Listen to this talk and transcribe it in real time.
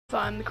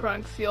I'm the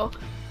Crying Seal,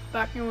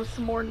 back in with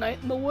some more Night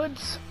in the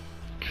Woods.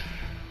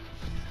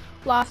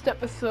 Last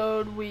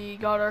episode we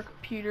got our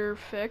computer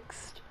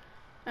fixed,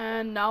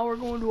 and now we're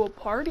going to a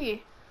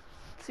party.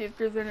 See if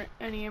there's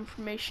any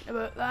information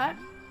about that.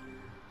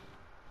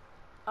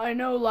 I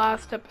know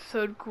last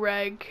episode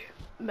Greg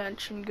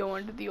mentioned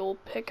going to the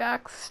old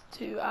pickaxe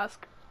to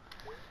ask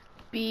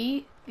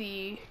B,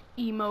 the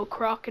emo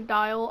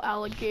crocodile,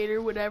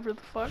 alligator, whatever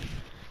the fuck,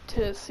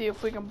 to see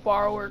if we can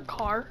borrow her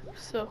car.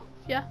 So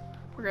yeah,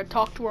 we're gonna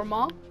talk to her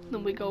mom,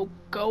 then we go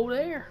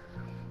there.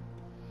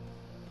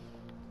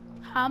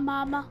 Hi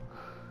mama.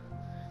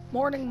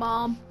 Morning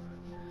mom.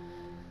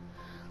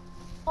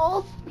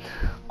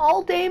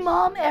 All day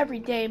mom, every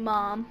day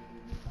mom.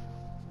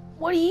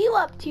 What are you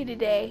up to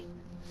today?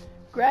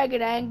 Greg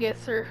and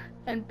Angus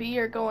and B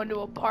are going to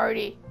a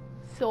party,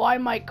 so I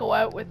might go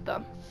out with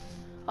them.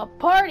 A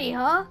party,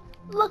 huh?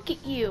 Look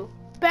at you.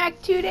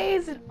 Back 2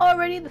 days and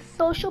already the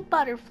social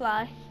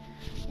butterfly.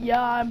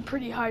 Yeah, I'm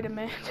pretty high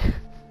demand.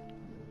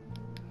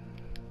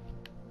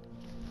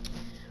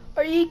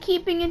 Are you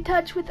keeping in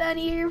touch with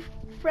any of your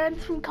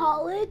friends from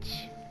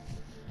college?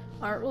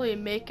 I don't really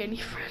make any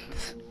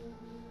friends.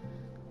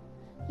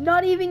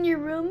 Not even your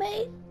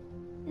roommate?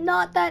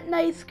 Not that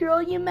nice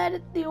girl you met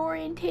at the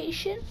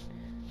orientation?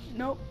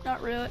 Nope,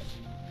 not really.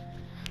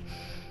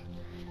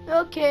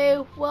 Okay,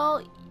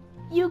 well,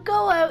 you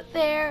go out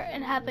there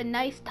and have a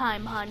nice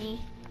time,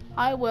 honey.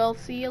 I will.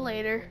 See you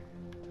later.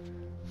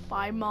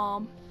 Bye,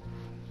 Mom.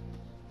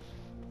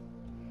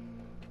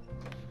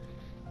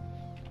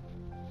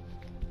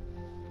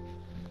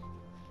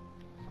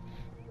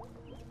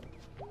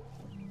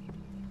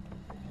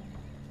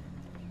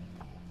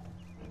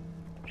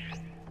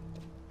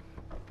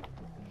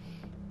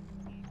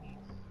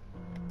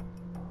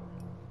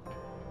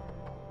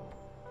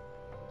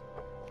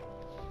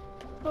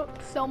 Oh,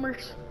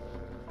 Selmers.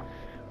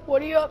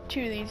 What are you up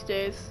to these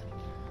days?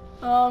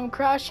 I'm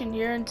crashing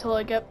here until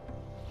I get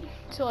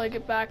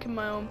back in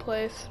my own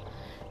place.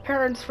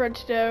 Parents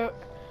rented out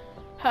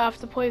half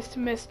the place to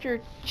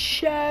Mr.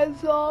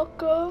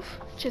 Chazakov.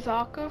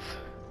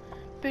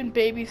 Been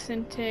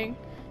babysitting,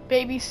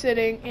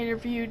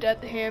 interviewed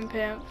at the Ham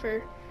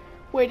Panther,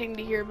 waiting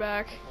to hear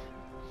back.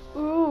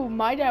 Ooh,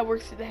 my dad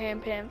works at the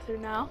Ham Panther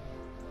now.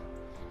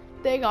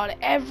 They got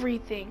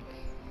everything.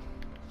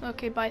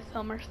 Okay, bye,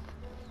 Selmers.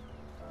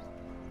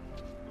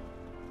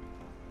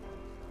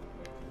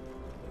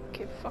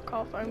 Okay, fuck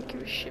off. I don't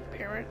give a shit,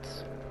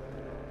 parents.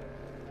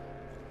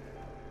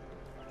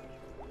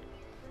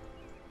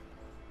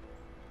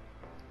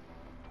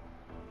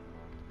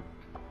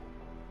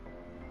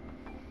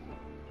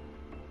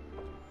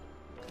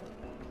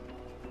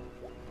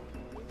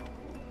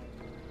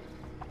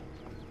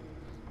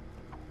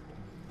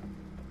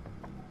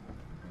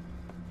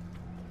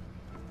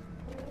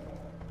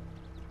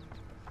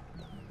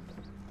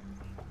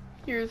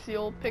 Here's the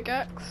old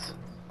pickaxe.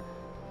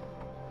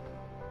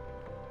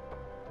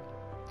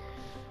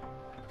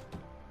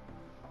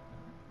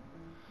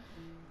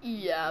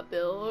 Yeah,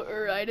 Bill,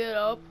 write it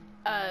up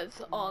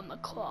as on the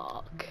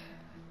clock.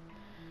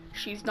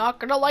 She's not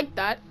gonna like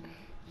that.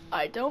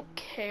 I don't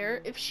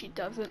care if she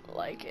doesn't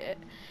like it.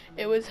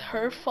 It was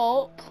her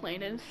fault,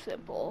 plain and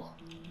simple.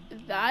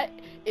 That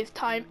is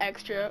time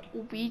extra.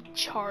 We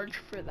charge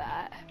for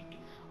that.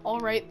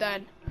 Alright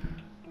then.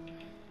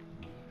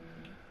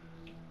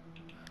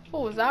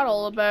 What was that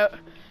all about?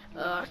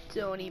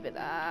 Don't even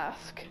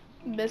ask.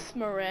 Miss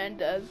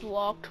Miranda has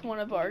locked one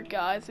of our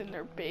guys in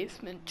their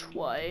basement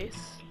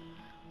twice.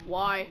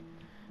 Why?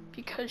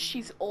 Because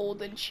she's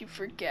old and she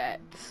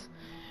forgets.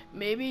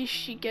 Maybe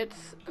she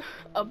gets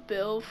a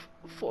bill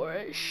for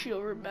it.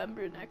 She'll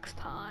remember next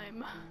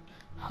time.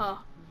 Huh.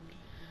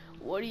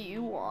 What do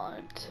you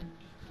want?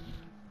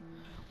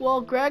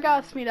 Well, Greg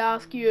asked me to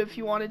ask you if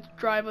you wanted to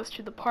drive us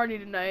to the party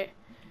tonight.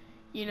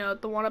 You know,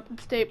 the one up in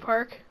State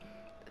Park.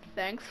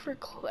 Thanks for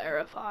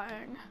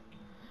clarifying.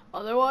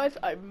 Otherwise,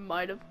 I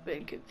might have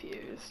been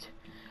confused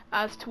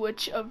as to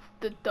which of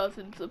the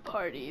dozens of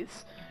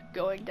parties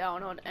going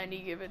down on any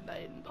given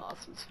night in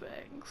Possum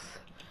Springs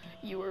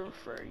you were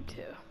referring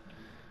to.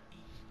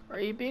 Are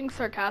you being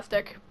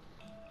sarcastic?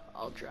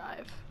 I'll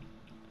drive.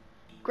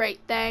 Great,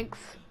 thanks.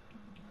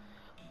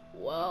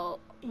 Well,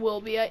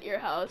 we'll be at your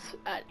house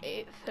at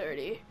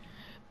 8:30.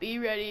 Be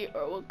ready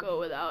or we'll go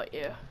without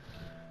you.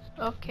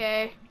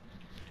 Okay.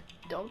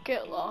 Don't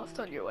get lost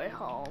on your way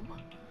home.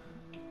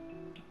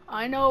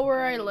 I know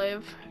where I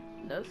live.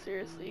 No,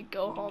 seriously,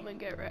 go home and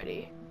get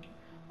ready.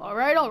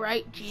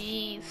 Alright,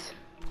 jeez.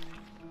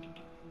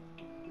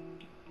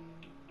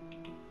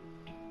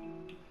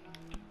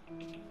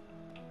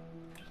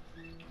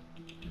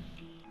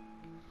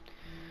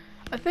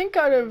 I think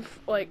out of,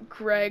 like,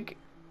 Greg,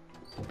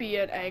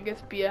 Bia, and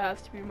Angus, Bia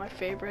has to be my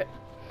favorite.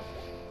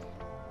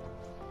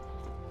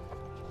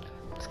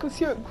 Let's go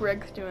see what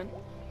Greg's doing.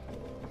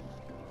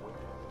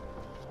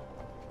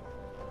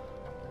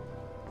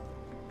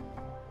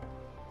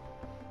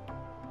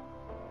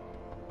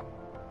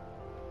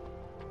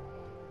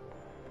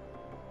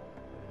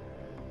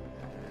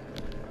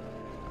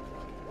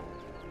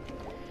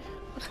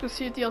 Go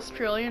see if the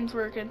Australian's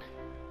working.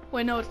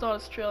 Wait, no, it's not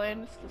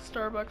Australian. It's the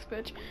Starbucks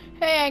bitch.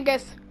 Hey,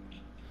 Angus.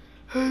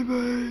 Hey,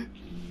 mate.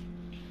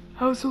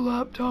 How's the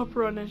laptop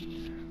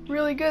running?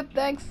 Really good,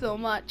 thanks so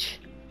much.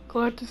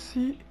 Glad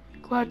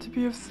to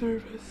be of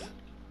service.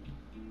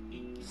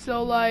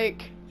 So,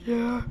 like...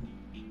 Yeah?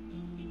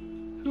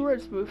 Who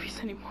runs movies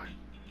anymore?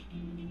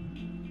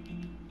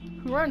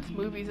 Who runs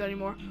movies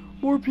anymore?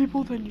 More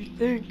people than you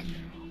think.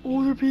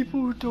 Older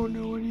people who don't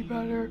know any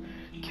better.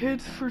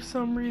 Kids for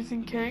some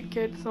reason can't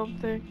get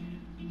something.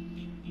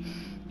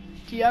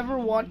 Do you ever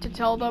want to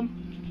tell them?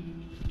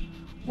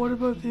 What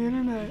about the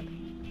internet?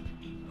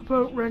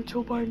 About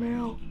rental by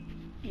mail?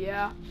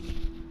 Yeah.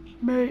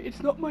 May,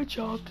 it's not my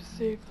job to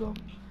save them.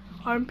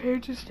 I'm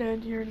paid to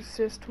stand here and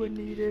assist when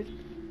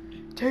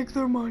needed. Take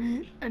their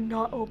money and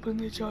not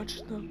openly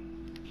judge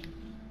them.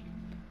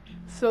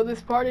 So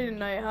this party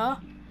tonight, huh?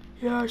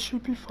 Yeah, it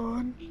should be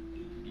fun.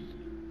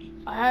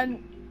 I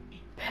hadn't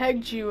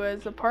pegged you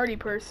as a party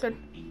person.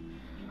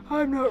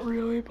 I'm not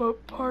really,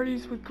 but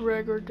parties with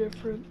Greg are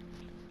different.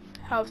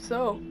 How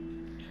so?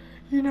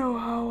 You know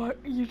how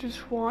you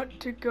just want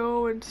to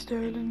go and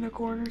stand in the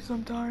corner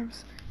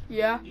sometimes?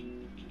 Yeah?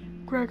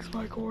 Greg's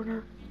my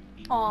corner.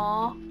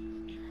 Aww.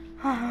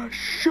 Haha,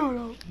 shut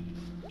up.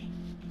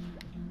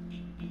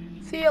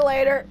 See you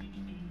later.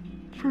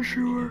 For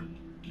sure.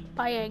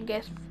 Bye,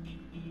 Angus.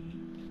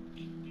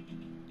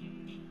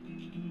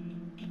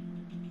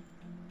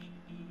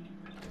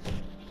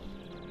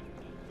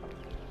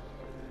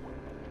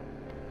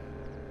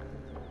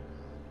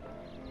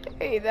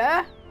 Hey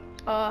there.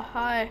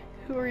 Hi.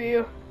 Who are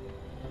you?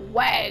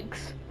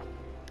 Wags.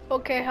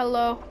 Okay,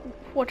 hello.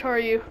 What are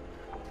you?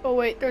 Oh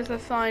wait, there's a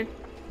sign.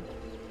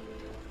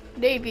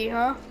 Navy,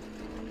 huh?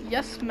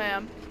 Yes,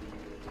 ma'am.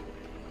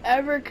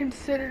 Ever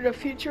considered a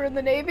future in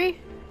the Navy?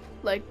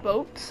 Like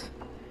boats?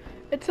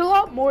 It's a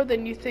lot more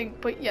than you think,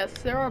 but yes,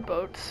 there are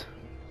boats.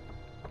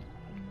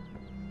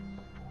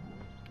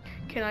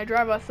 Can I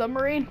drive a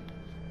submarine?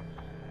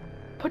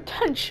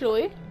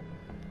 Potentially.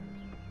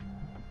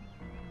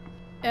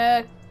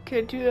 Can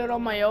I do that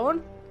on my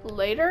own?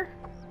 Later?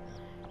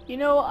 You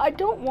know, I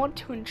don't want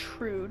to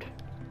intrude.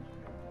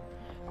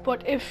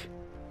 But if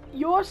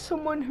you're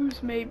someone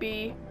who's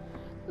maybe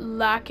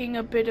lacking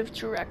a bit of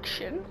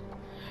direction,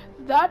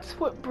 that's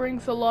what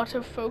brings a lot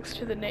of folks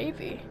to the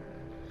Navy.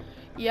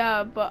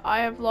 Yeah, but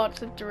I have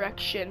lots of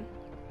direction.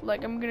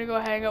 Like, I'm gonna go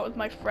hang out with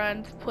my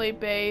friends, play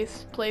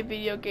bass, play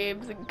video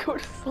games, and go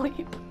to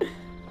sleep.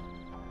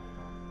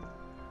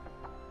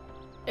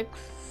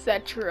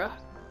 Etc.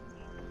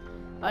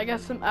 I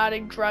guess I'm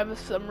adding drive a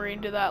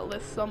submarine to that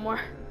list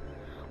somewhere.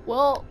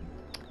 Well,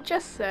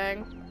 just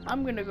saying.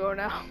 I'm gonna go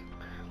now.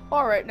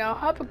 Alright now,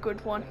 have a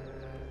good one.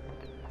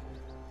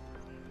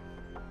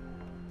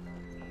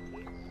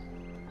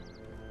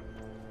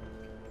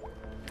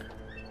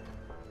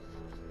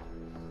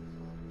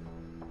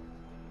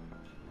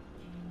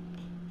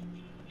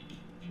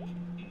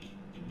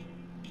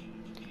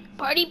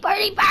 Party,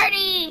 party,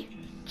 party!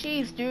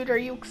 Jeez, dude, are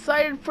you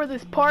excited for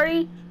this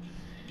party?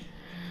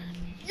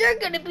 You're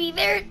gonna be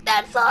there?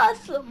 That's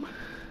awesome!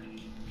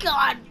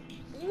 God,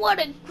 what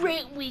a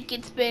great week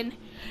it's been.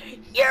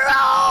 You're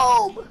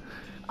home!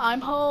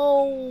 I'm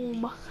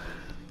home.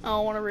 I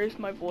don't want to raise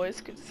my voice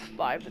because it's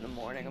 5 in the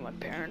morning and my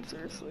parents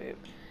are asleep.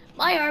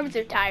 My arms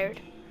are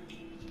tired.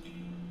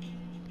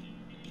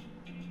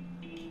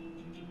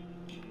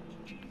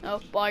 Oh,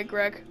 bye,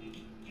 Greg.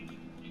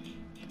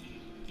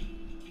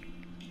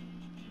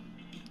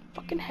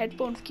 Fucking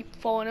headphones keep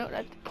falling out and I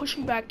have to push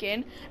them back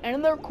in, and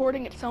in the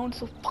recording it sounds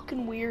so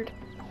fucking weird.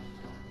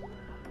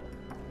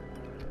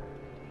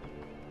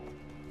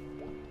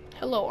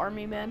 Hello,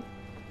 army man.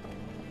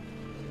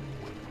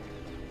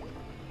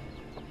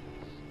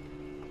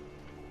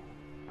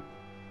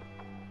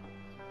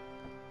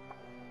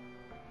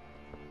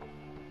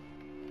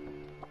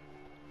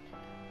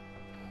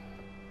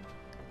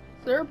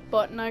 Is there a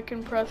button I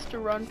can press to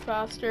run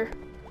faster?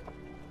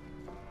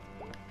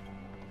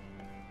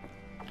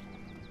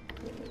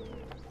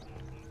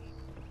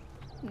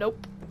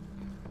 Nope.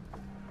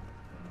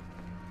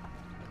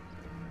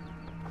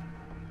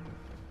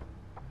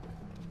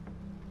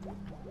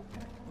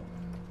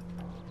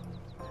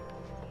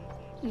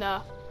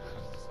 Nah.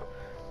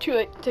 Too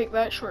late to take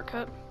that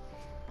shortcut.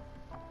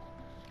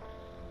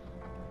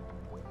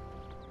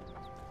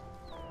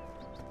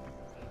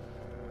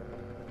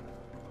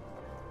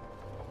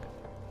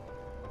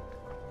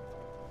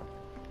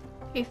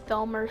 Hey,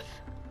 Thelmerth.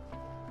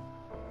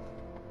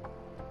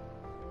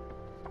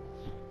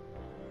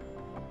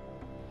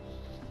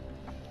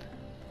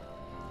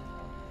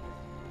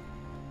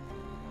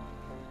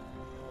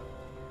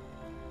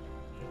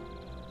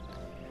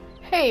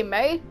 Hey,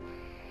 May.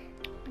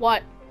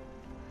 What?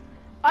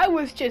 I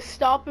was just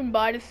stopping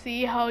by to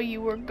see how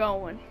you were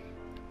going.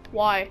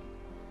 Why?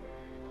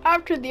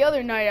 After the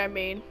other night, I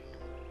mean.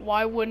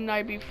 Why wouldn't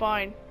I be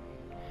fine?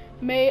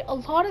 May, a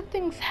lot of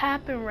things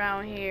happen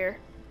around here.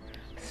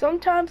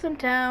 Sometimes in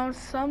town,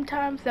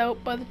 sometimes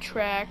out by the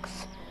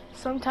tracks,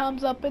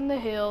 sometimes up in the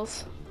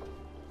hills.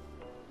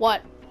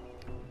 What?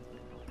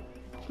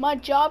 my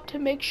job to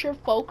make sure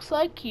folks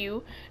like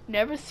you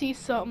never see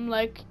something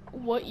like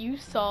what you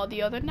saw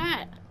the other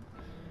night.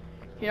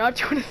 You're not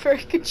doing a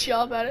very good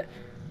job at it.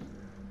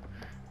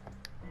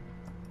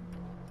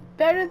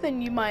 Better than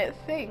you might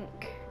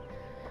think.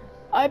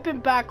 I've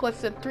been back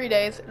less than 3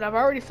 days and I've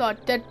already saw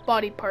dead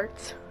body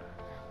parts,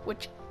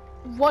 which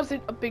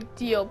wasn't a big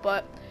deal,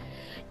 but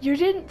you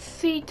didn't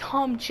see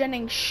Tom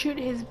Jennings shoot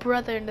his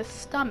brother in the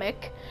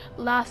stomach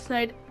last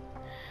night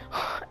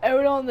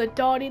out on the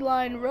Dotty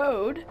Line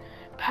Road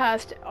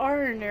past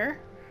Arner.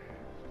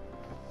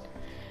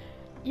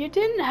 You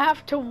didn't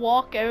have to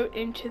walk out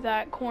into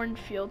that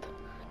cornfield.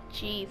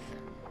 Jeez,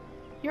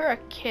 you're a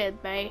kid,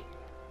 May,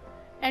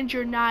 and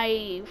you're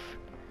naive,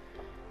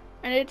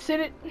 and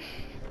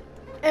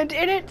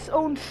in its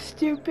own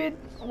stupid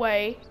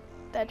way,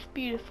 that's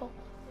beautiful.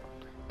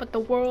 But the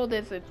world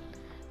isn't.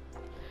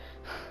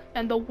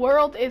 And the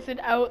world isn't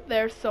out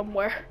there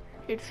somewhere.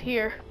 It's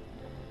here.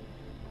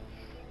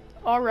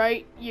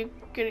 Alright, you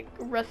gonna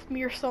arrest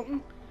me or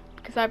something?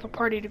 Because I have a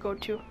party to go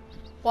to.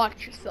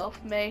 Watch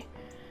yourself, May.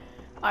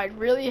 I'd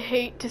really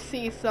hate to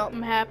see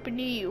something happen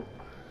to you.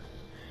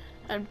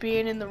 And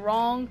being in the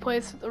wrong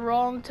place at the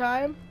wrong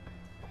time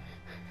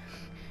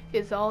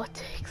is all it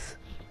takes.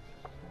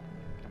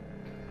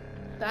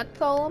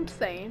 That's all I'm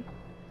saying.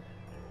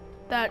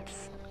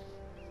 That's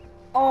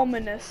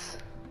ominous.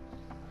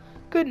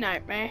 Good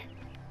night, May.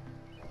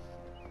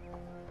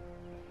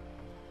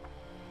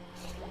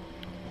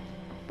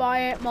 Bye,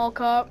 Aunt Mall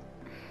Cop.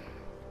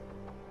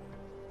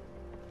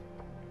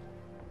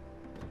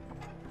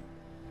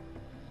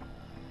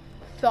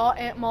 Thought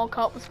Aunt Mall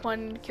Cop was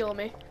planning to kill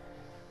me.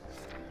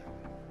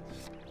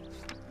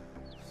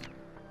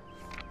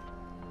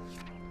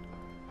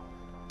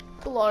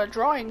 It's a lot of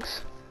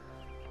drawings.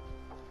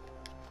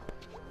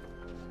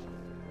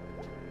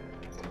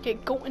 Okay,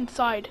 go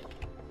inside.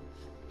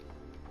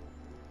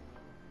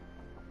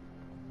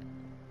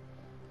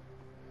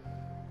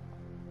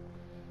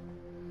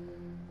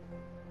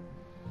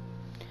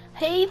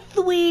 Hey,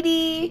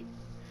 sweetie!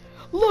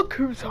 Look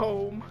who's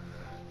home!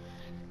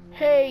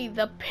 Hey,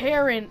 the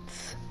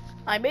parents!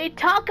 I made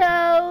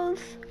tacos!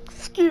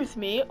 Excuse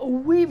me,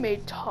 we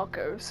made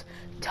tacos.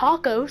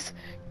 Tacos?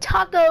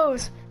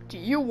 Tacos! Do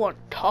you want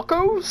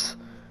tacos?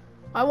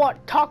 I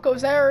want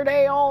tacos every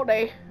day, all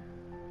day.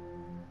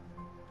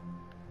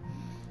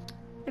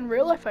 In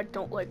real life, I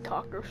don't like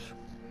tacos.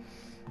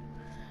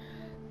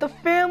 The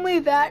family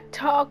that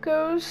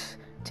tacos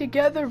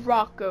together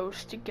rock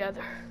goes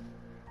together.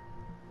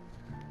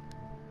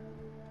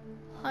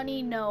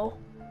 Honey, no.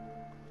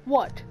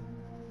 What?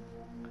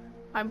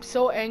 I'm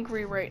so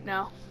angry right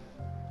now.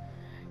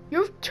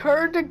 You've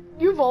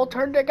all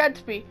turned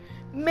against me.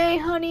 May,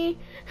 honey,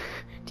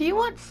 do you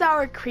want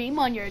sour cream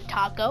on your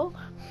taco?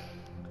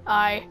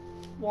 I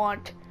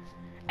want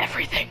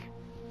everything.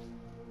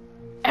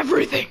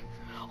 Everything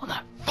on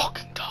that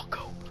fucking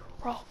taco,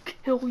 or I'll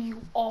kill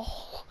you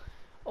all.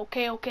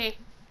 Okay.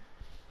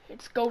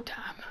 It's go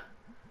time.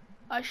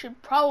 I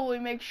should probably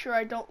make sure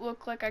I don't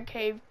look like a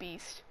cave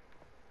beast.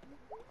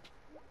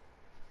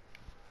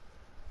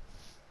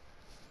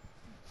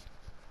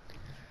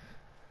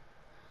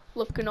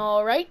 Looking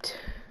alright.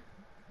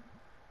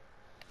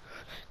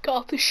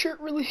 God, this shirt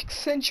really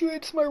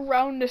accentuates my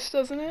roundness,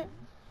 doesn't it?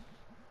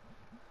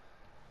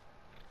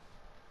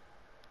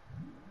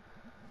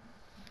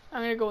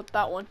 I'm gonna go with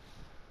that one.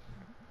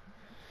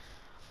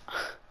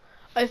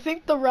 I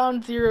think the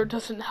round zero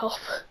doesn't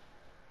help.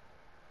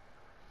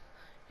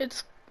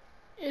 It's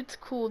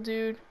cool,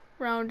 dude.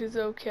 Round is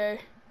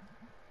okay.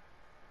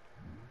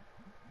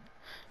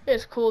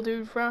 It's cool,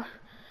 dude.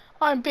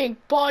 I'm being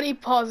body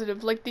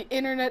positive, like the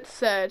internet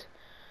said.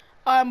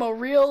 I'm a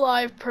real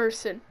live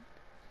person,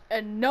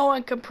 and no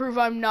one can prove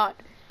I'm not.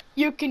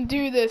 You can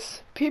do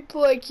this.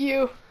 People like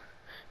you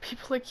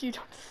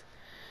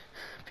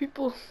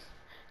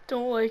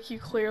don't like you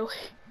clearly.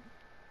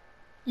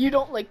 You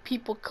don't like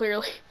people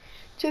clearly.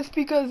 Just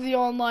because the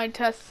online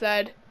test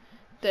said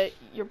that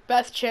your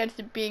best chance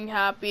of being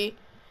happy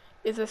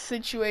is a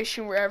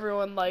situation where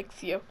everyone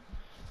likes you,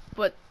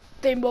 but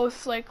they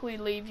most likely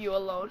leave you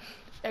alone,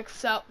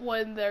 except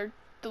when they're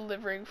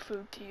delivering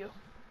food to you.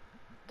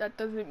 That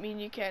doesn't mean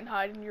you can't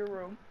hide in your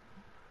room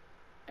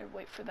and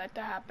wait for that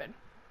to happen.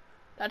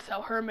 That's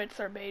how hermits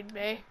are made,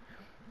 May.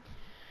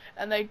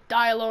 And they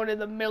die alone in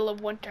the middle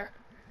of winter,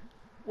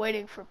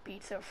 waiting for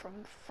pizza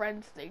from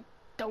friends they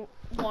don't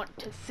want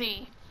to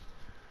see.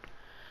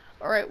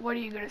 Alright, what are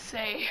you gonna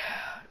say?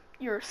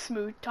 You're a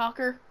smooth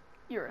talker.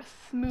 You're a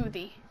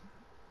smoothie.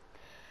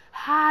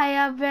 Hi,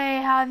 I'm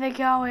May. How's it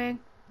going?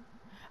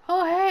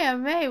 Oh, hey,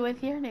 I'm May.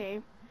 What's your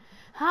name?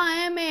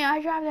 Hi, I'm May.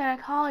 I dropped out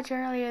of college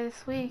earlier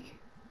this week.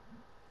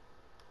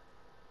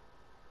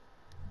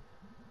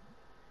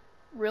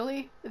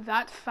 Really?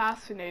 That's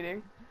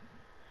fascinating.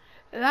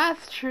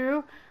 That's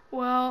true.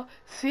 Well,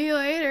 see you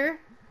later.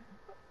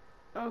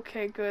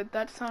 Okay, good.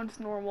 That sounds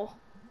normal.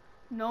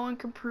 No one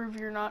can prove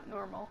you're not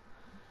normal.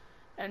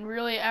 And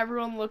really,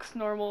 everyone looks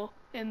normal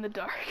in the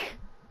dark.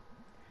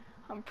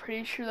 I'm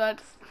pretty sure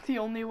that's the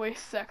only way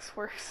sex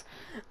works.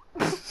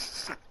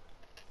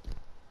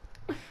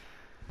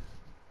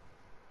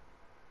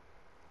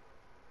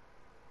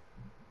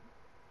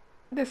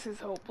 This is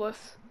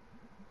hopeless.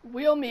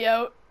 Wheel me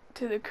out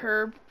to the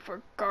curb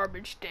for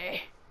garbage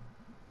day.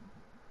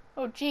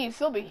 Oh geez,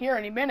 they'll be here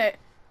any minute.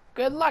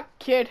 Good luck,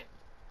 kid.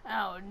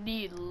 I don't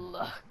need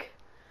luck.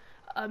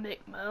 I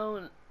make my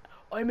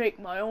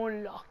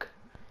own luck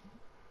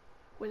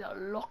with a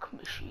luck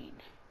machine.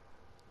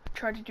 I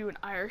tried to do an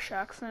Irish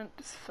accent,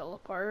 just fell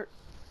apart.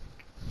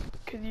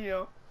 Cause you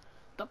know,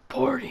 the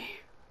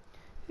party.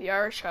 The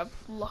Irish have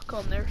luck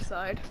on their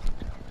side.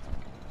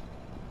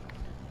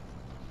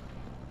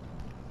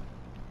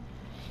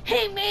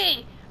 Hey,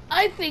 May!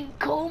 I think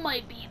Cole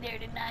might be there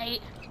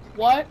tonight.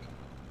 What?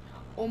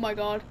 Oh my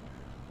god.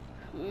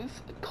 Who's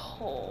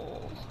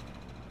Cole?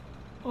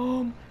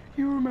 You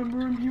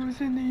remember him? He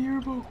was in the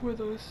yearbook with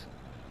us.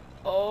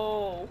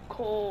 Oh,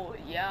 Cole.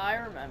 Yeah, I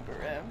remember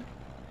him.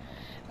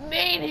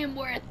 Me and him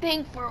were a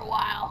thing for a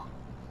while.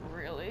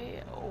 Really?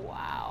 Oh,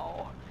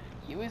 wow.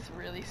 He was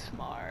really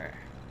smart.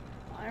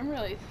 I'm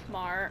really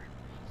smart.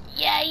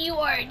 Yeah, you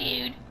are,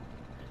 dude.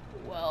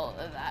 Well,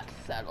 that's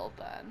settled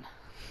then.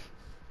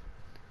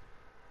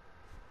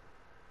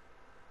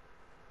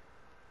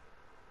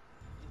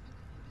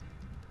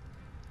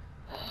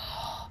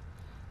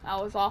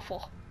 That was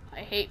awful. I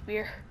hate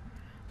beer.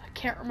 I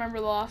can't remember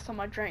the last time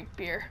I drank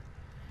beer.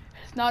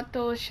 It's not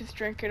delicious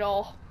drink at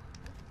all.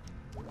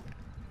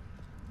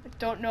 I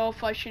don't know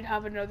if I should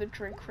have another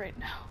drink right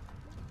now.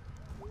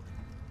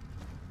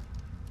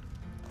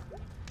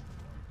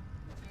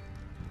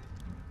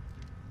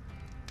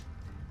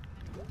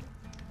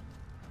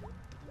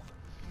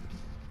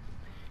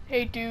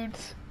 Hey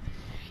dudes.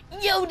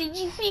 Yo, did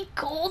you see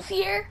Cole's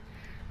here?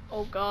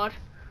 Oh god.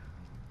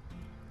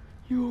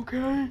 You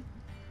okay?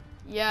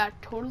 Yeah,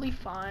 totally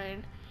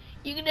fine.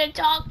 You gonna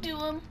talk to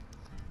him?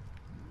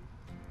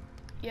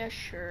 Yeah,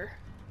 sure.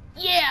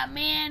 Yeah,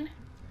 man.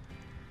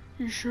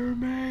 You sure,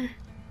 May?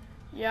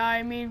 Yeah,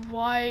 I mean,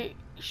 why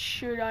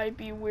should I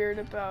be weird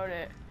about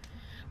it?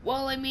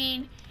 Well, I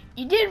mean,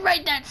 you did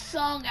write that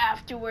song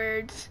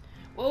afterwards.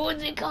 What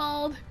was it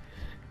called?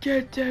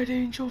 Get that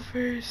angel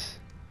face.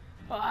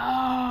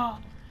 Ah,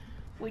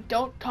 we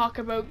don't talk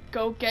about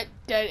go get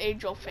dead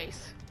angel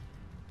face.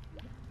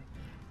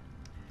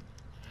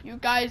 You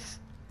guys,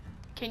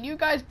 can you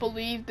guys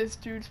believe this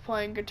dude's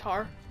playing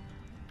guitar?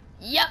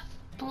 Yep,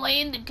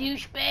 playing the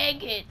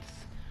douchebag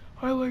hits.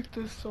 I like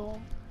this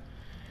song.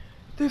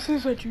 This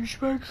is a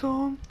douchebag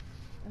song?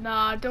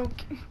 Nah, don't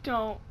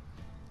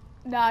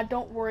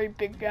worry,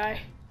 big guy.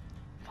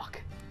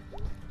 Fuck.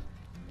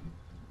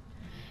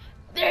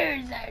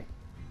 There's a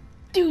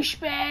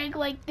douchebag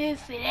like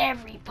this at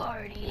every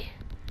party.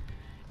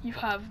 You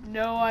have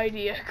no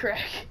idea,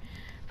 Craig.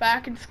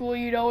 Back in school,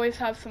 you'd always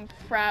have some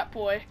frat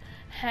boy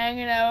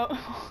hanging out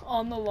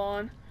on the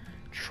lawn,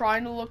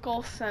 trying to look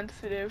all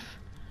sensitive.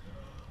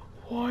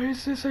 Why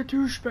is this a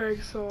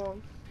douchebag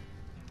song?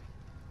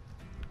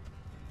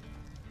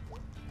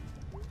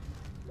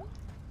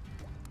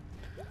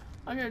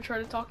 I'm gonna try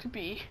to talk to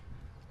B.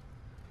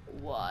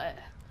 What?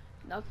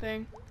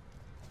 Nothing.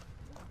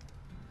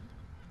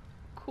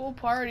 Cool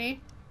party.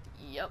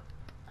 Yup.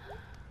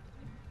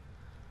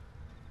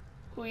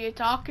 Who you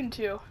talking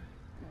to?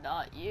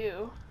 Not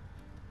you.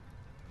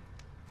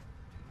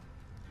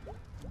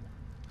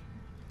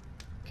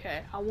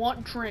 Okay, I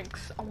want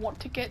drinks. I want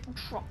to get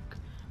drunk.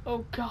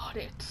 Oh god,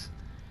 it's...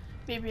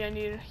 Maybe I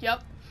need...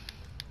 Yep.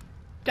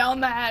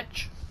 Down the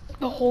hatch.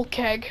 The whole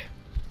keg.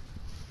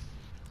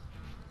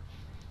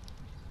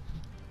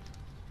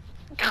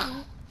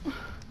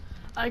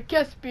 I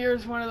guess beer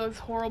is one of those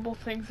horrible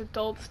things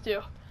adults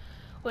do.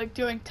 Like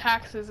doing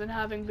taxes and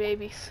having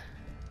babies.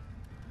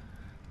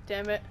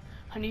 Damn it.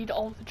 I need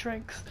all the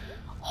drinks.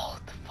 All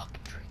the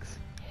fucking drinks.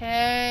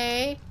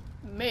 Hey,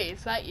 May,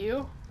 is that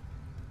you?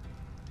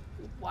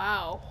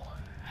 Wow.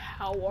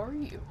 How are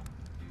you?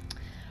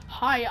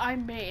 Hi,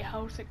 I'm May.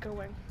 How's it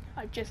going?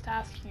 I just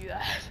asked you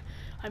that.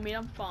 I mean,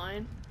 I'm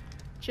fine.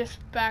 Just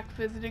back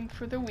visiting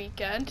for the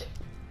weekend.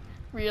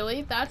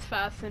 Really? That's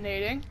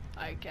fascinating,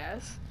 I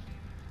guess.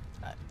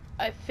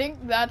 I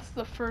think that's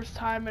the first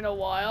time in a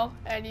while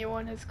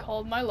anyone has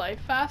called my life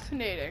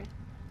fascinating.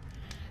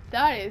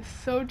 That is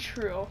so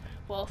true.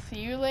 Well, see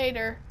you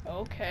later.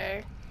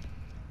 Okay.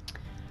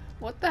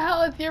 What the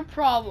hell is your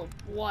problem?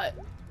 What?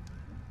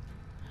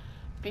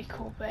 Be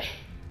cool, babe.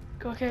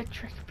 Go get a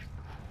drink.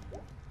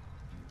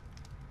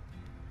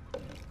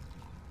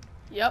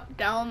 Yep,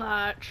 down the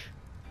hatch.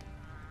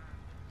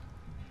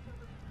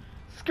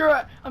 Screw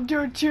it. I'm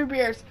doing 2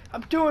 beers.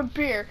 I'm doing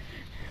beer.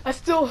 I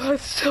still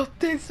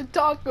taste the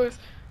tacos.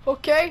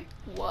 Okay?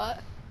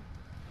 What?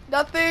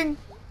 Nothing.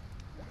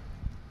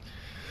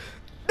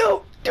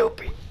 No,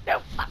 doopy.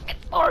 No fucking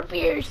more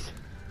beers.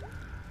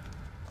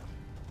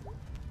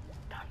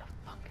 Down the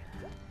fucking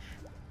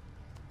hatch.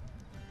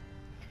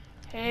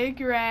 Hey,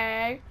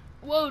 Greg.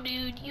 Whoa,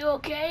 dude, you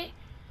okay?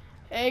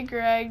 Hey,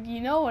 Greg.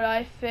 You know what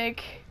I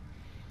think?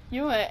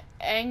 You an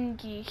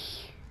Angie.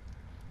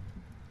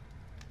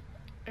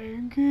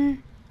 Angie?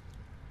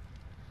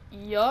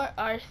 You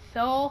are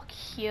so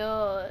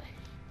cute.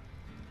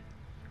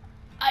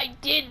 I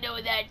did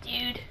know that,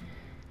 dude.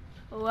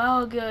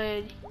 Well,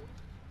 good.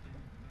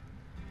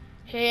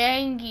 Hey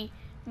Angie,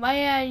 my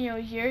dad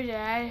knows your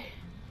dad.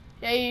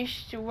 They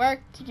used to work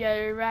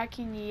together back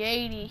in the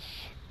 80s.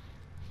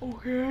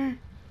 Okay.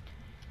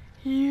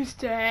 He used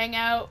to hang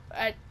out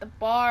at the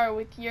bar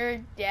with your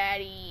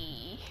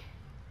daddy.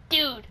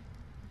 Dude,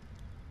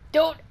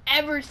 don't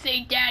ever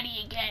say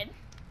daddy again.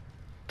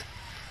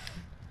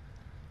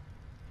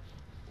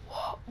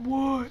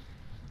 What?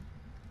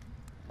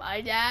 My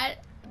dad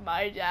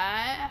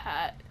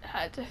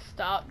had to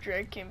stop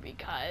drinking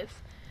because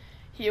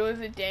he was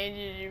a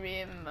danger to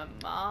me and my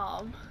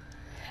mom.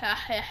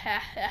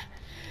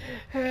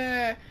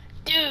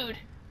 Dude.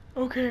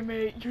 Okay,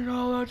 mate, you're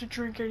not allowed to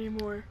drink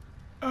anymore.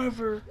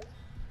 Ever.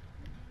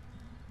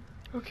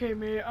 Okay,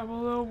 mate, I'm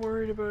a little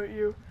worried about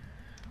you.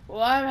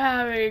 Well, I'm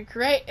having a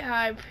great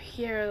time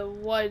here in the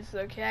woods,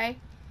 okay?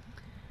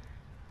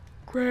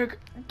 Greg,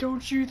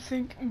 don't you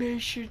think May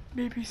should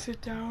maybe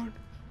sit down?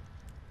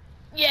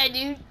 Yeah,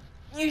 dude,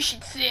 you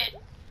should sit.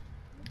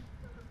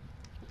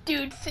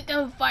 Dude, sit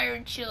down with the fire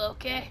and chill,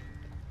 okay?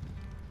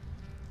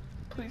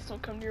 Please don't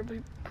come near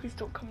me. Please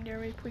don't come near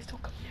me. Please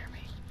don't come near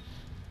me.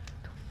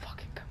 Don't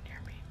fucking come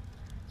near me.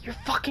 You're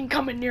fucking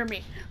coming near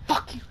me.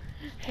 Fuck you.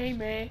 Hey,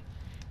 May.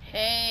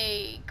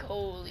 Hey,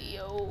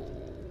 Colio.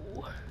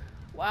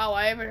 Wow,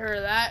 I haven't heard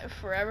of that in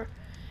forever.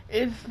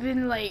 It's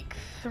been like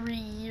 3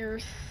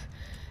 years.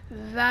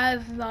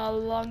 That's not a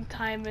long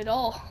time at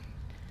all.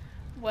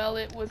 Well,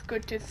 it was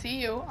good to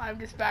see you. I'm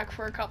just back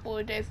for a couple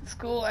of days at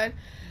school and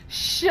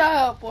shut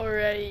up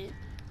already.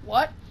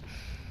 What?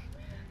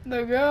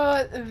 The girl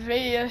at the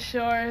video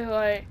store is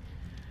like,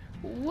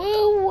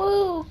 woo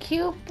woo,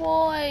 cute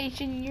boys,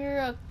 and you're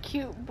a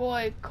cute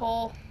boy,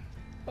 Cole.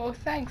 Oh,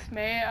 thanks,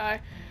 man.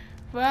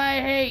 But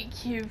I hate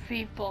cute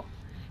people.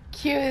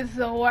 Cute is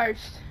the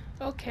worst.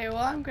 Okay, well,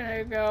 I'm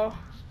gonna go.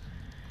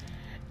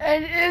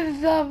 And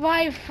it's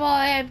my fault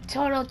I have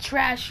total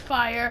trash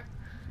fire.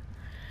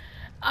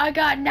 I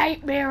got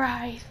nightmare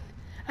eyes.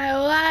 And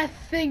the last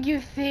thing you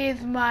see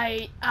is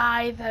my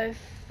eyes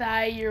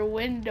outside your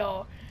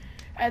window.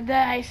 And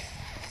then I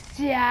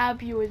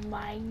stab you with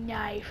my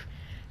knife.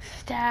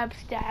 Stab,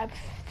 stab,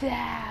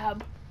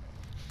 stab.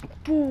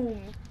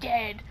 Boom,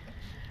 dead.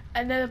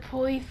 And then the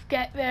police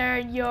get there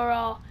and you're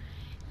all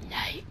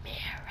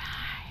nightmare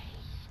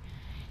eyes.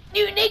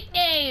 New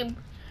nickname!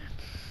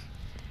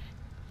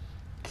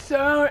 So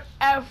don't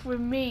F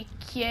with me,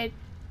 kid.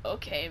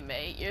 Okay,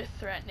 mate, you're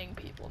threatening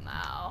people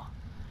now.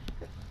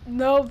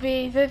 No,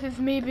 B, this is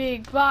me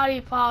being body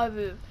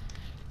positive.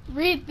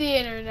 Read the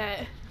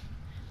internet.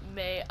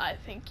 May, I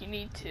think you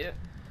need to.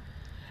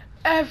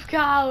 F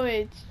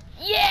college.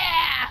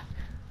 Yeah!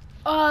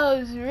 All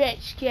those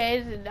rich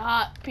kids and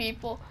hot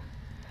people.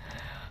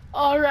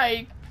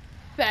 Alright,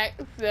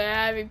 thanks for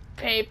having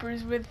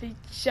papers with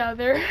each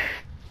other.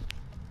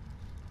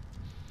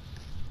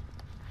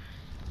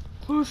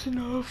 Close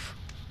enough.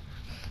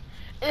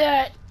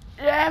 That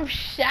damn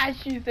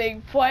statue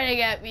thing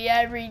pointing at me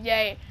every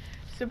day.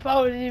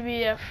 Supposed to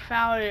be a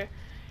founder,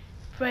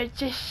 but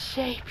just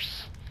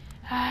shapes.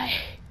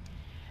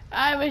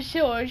 I'm a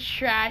sort of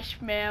trash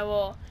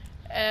mammal,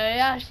 and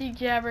actually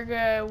never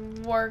gonna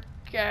work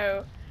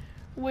out.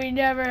 We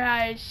never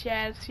had a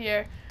chance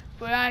here,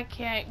 but I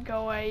can't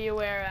go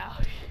anywhere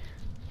else.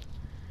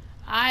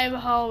 I'm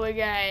home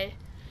again.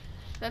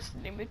 That's the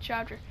name of the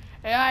chapter.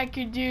 And I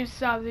could do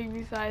something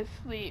besides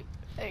sleep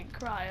and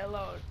cry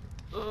alone.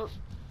 Ugh.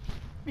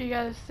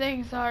 Because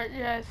things aren't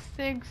just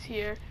things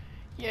here,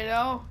 you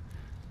know?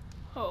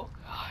 Oh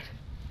God.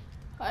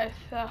 I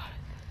felt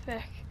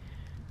sick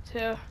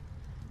to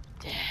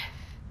death.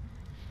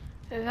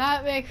 Does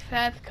that make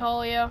sense,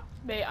 Colio?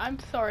 Mate, I'm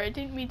sorry, I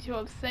didn't mean to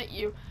upset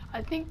you.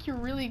 I think you're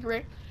really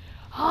great.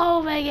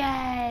 Oh my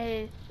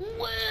God!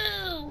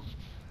 Woo!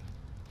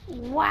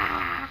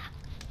 Wow!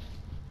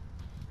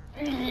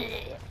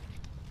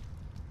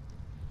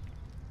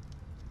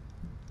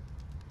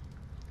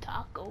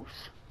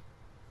 Tacos.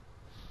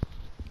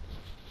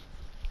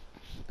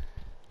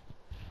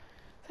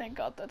 Thank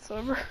God that's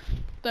over.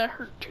 That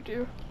hurt to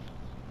do.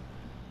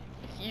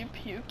 If you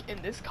puke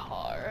in this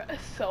car,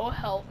 so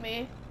help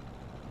me.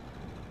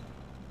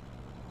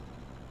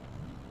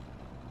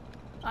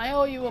 I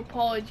owe you an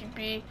apology,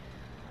 B.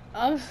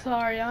 I'm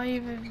sorry, I don't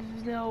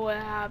even know what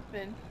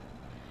happened.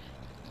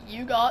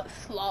 You got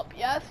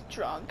sloppy ass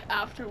drunk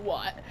after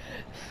what?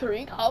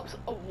 3 cups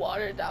of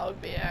watered down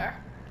beer.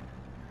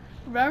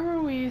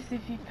 Remember we used to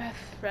be best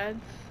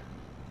friends?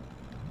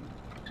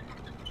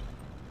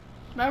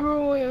 Remember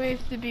when we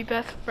used to be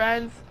best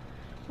friends?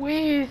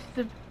 We used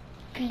to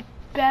be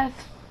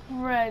best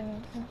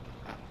friends.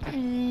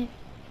 B.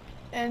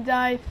 And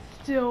I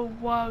still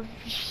love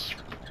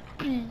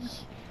B.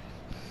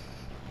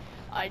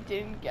 I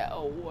didn't get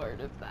a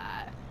word of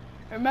that.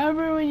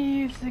 Remember when you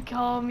used to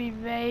call me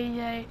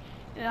Vay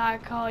and I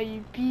call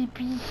you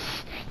BB?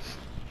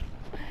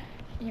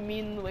 You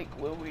mean like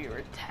when we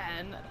were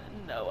 10?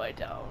 No, I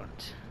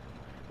don't.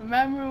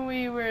 Remember when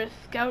we were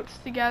scouts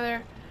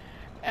together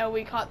and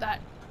we caught that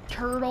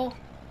turtle?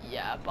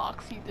 Yeah,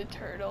 Boxy the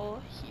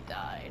turtle, he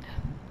died.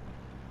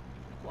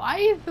 Why are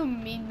you so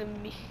mean to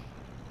me?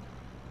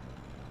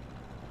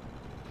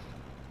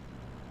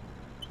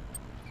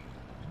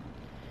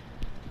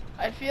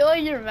 I feel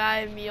like you're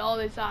mad at me all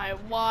the time.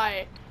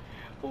 Why?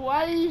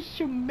 Why are you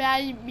so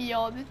mad at me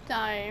all the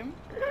time?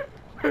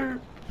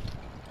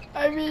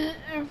 I mean,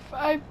 if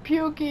I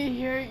puke in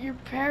here, your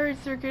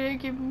parents are gonna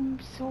get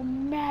so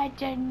mad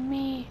at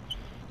me.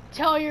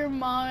 Tell your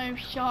mom I'm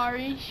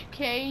sorry,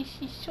 okay?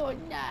 She's so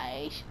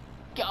nice.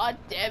 God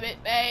damn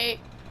it, mate.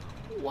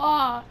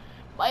 Wow,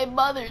 my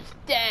mother's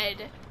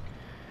dead.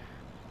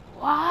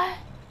 What?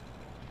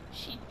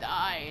 She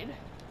died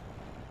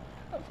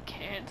of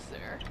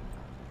cancer.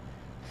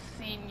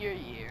 Senior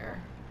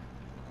year.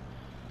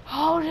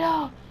 Oh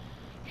no,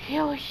 she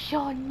was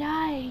so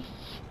nice.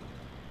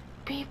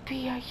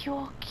 Baby, are you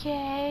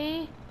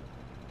okay?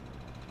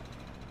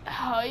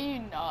 How do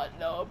you not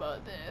know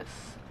about this?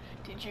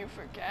 Did you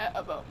forget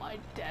about my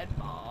dead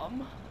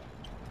mom?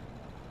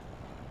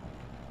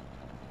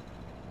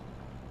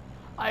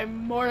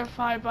 I'm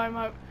mortified by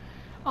my...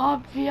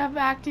 Oh, I'm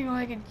acting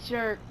like a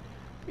jerk.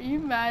 Are you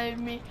mad at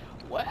me?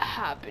 What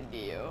happened to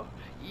you?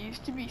 You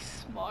used to be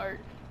smart.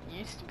 You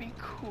used to be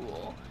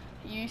cool.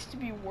 You used to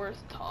be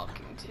worth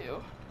talking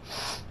to.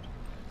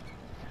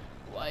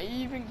 Why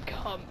even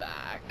come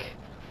back?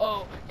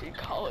 Oh, did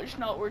college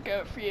not work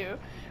out for you?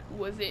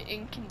 Was it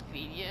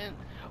inconvenient?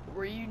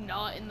 Were you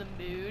not in the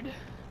mood?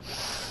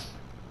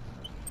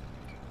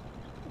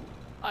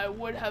 I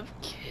would have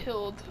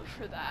killed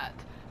for that.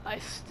 I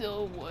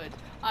still would.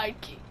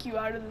 I'd kick you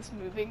out of this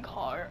moving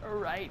car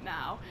right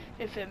now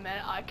if it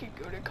meant I could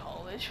go to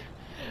college.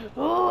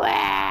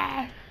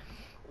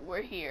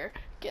 We're here.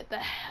 Get the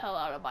hell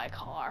out of my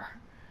car.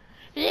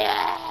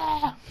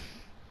 Yeah!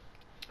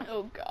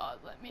 Oh God,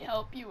 let me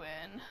help you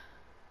in.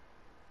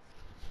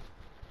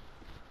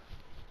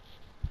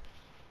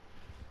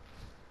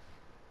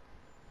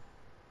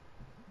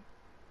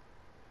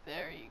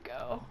 There you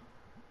go.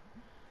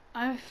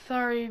 I'm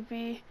sorry,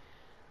 B.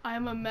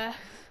 I'm a mess.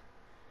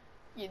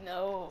 You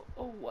know,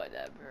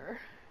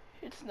 whatever.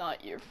 It's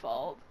not your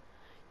fault.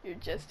 You're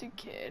just a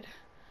kid.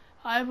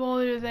 I'm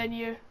older than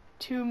you.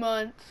 2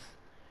 months.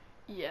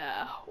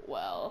 Yeah,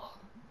 well,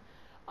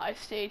 I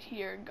stayed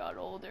here and got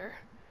older,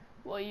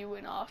 while you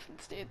went off and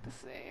stayed the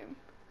same.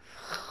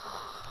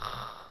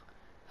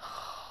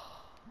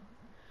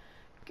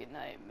 Good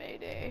night,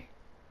 Mayday.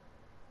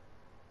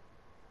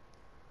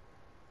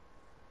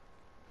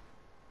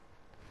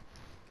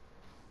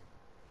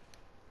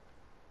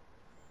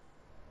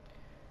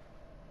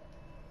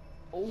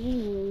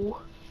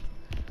 Oh,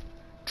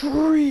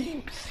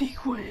 dream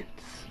sequence.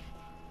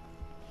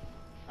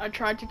 I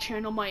tried to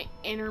channel my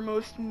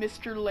innermost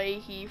Mr.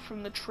 Leahy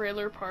from the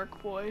Trailer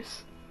Park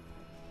Boys.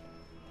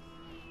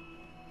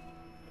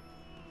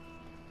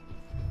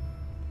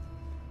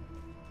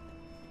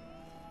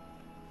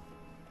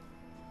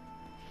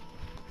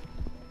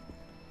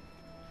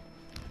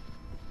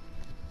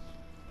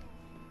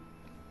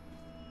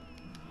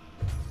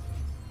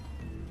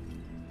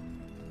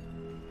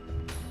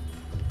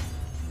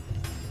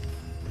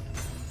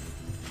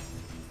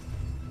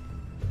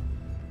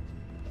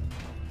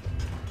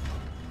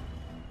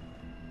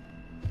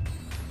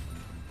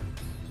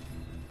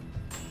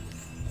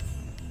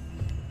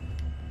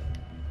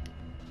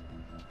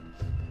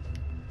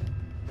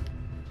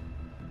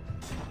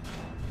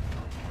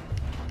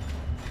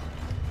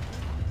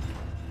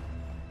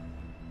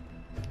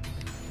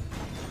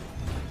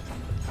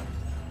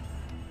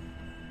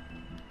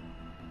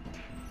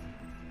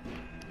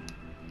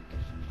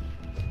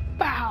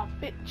 Bow,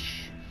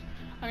 bitch.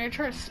 I'm gonna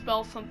try to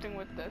spell something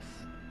with this.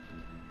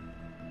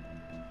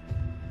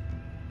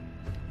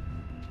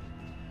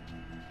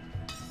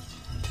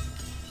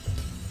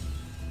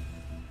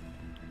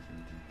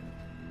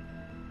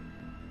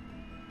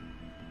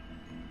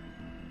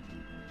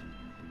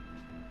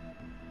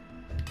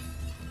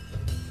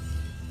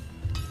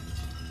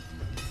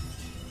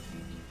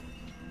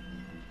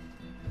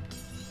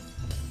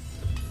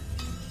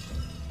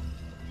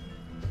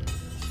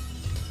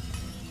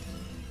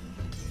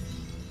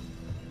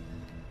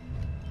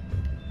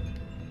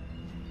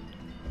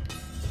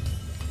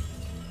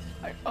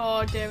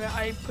 Oh damn it,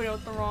 I put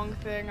out the wrong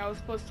thing. I was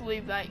supposed to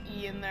leave that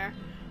E in there.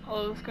 I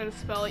was gonna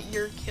spell it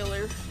your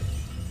killer.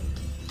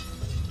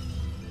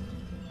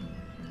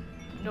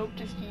 Nope,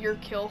 just your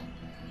kill.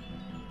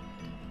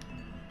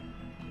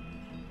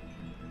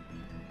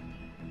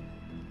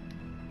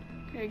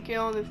 Okay, get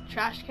on this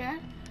trash can.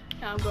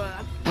 Now I'm going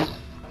like,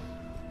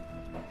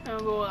 and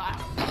I'm going like,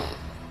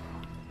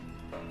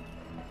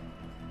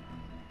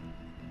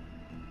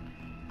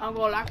 I'm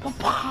going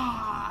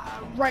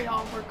like, right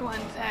over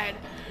Glenn's head.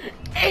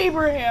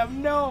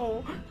 Abraham,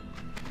 no!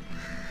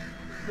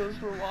 Those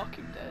were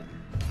Walking Dead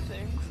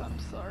things, I'm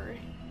sorry.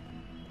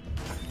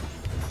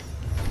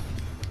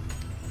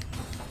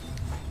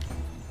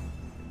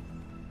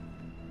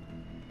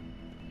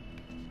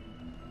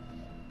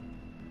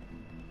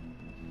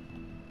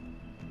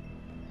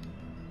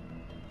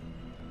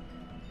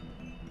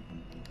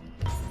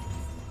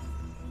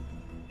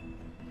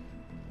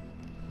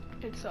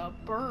 It's a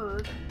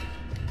bird.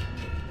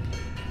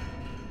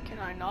 Can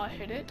I not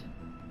hit it?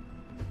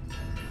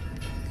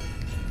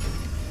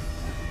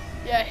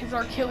 Yeah, his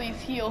Achilles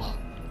heel.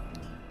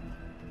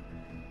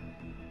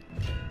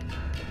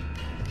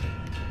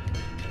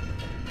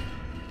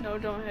 No,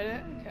 don't hit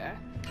it? Okay.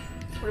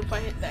 What if I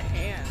hit the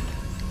hand?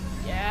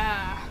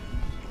 Yeah.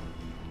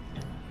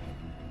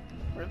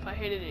 What if I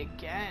hit it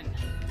again?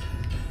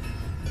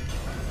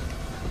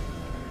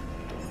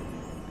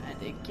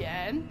 And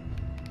again?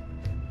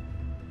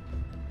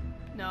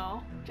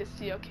 No, just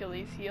the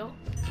Achilles heel.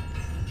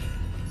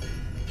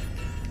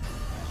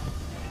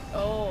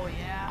 Oh,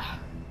 yeah.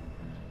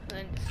 And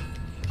then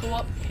just go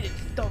up, hit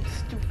its dumb,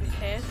 stupid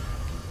head.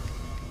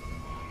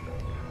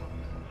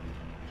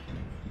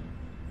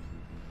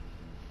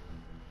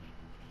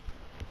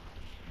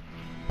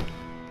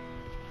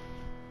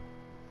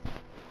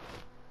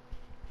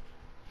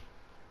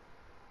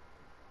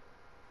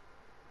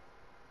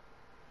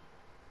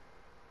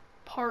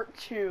 Part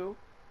 2,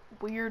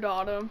 Weird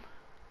Autumn.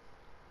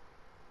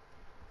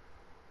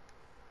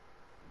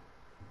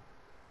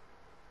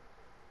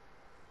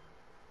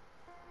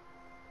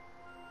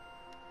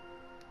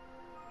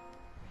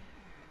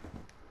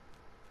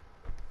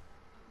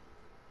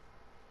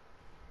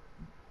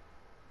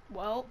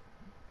 Well,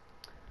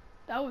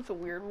 that was a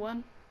weird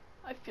one.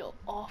 I feel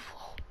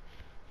awful.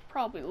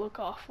 Probably look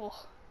awful.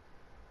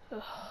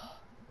 Ugh.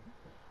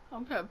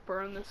 I'm gonna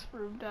burn this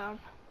room down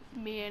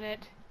with me in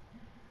it.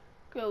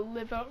 Gonna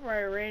live out my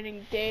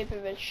remaining days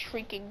as a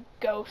shrieking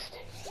ghost.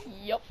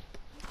 Yup.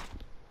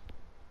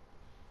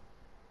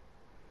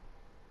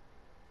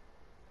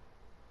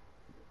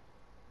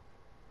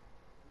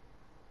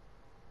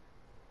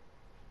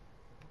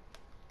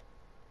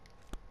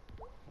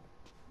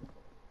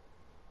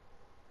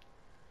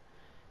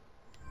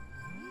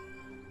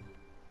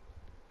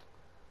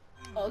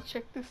 I'll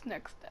check this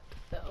next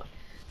episode.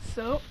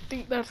 So, I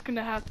think that's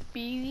gonna have to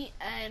be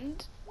the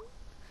end.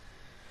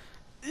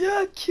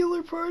 Yeah,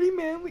 killer party,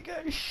 man. We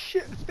got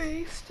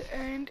shit-faced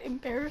and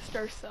embarrassed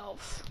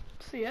ourselves.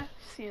 So yeah,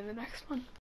 see you in the next one.